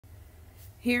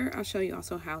Here I'll show you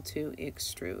also how to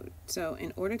extrude. So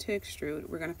in order to extrude,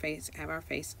 we're going to have our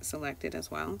face selected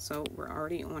as well. So we're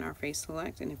already on our face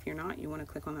select, and if you're not, you want to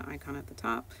click on the icon at the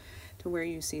top to where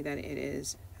you see that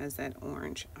it has that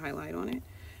orange highlight on it.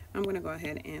 I'm going to go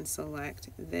ahead and select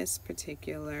this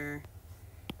particular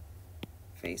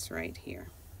face right here.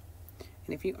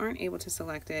 And if you aren't able to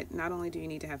select it, not only do you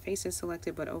need to have faces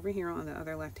selected, but over here on the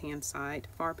other left-hand side,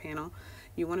 far panel,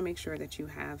 you want to make sure that you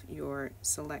have your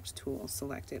select tool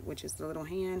selected, which is the little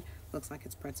hand, looks like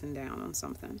it's pressing down on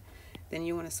something. Then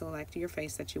you want to select your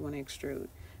face that you want to extrude.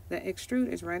 The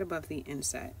extrude is right above the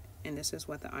inset, and this is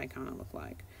what the icon will look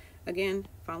like. Again,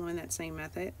 following that same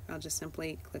method, I'll just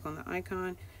simply click on the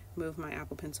icon, move my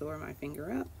Apple Pencil or my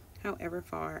finger up, however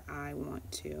far I want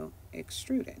to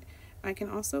extrude it. I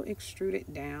can also extrude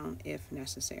it down if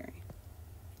necessary.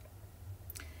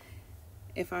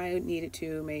 If I needed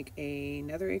to make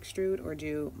another extrude or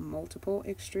do multiple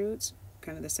extrudes,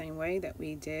 kind of the same way that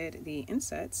we did the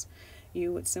insets,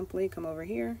 you would simply come over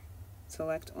here,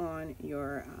 select on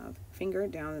your finger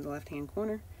down in the left-hand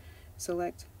corner,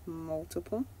 select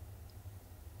multiple,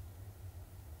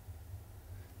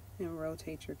 and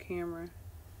rotate your camera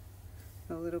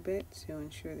a little bit to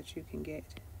ensure that you can get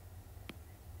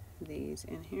these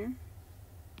in here.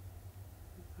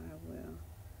 I will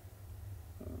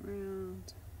go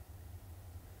around,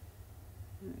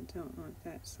 and I don't want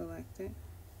that selected,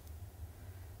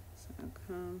 so I'll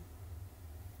come,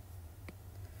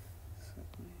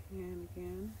 select my hand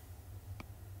again,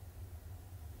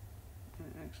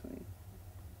 and actually,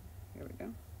 here we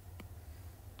go,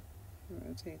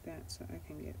 rotate that so I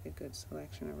can get a good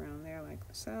selection around there like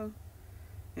so.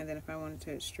 And then if I wanted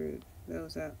to extrude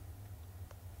those up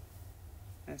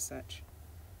as such.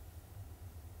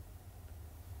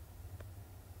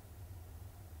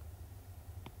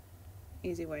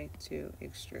 Easy way to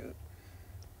extrude.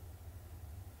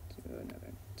 Do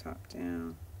another top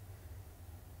down,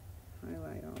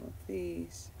 highlight all of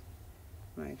these.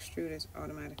 My extrude is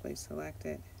automatically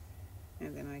selected,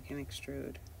 and then I can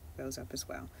extrude those up as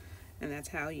well. And that's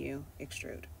how you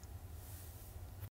extrude.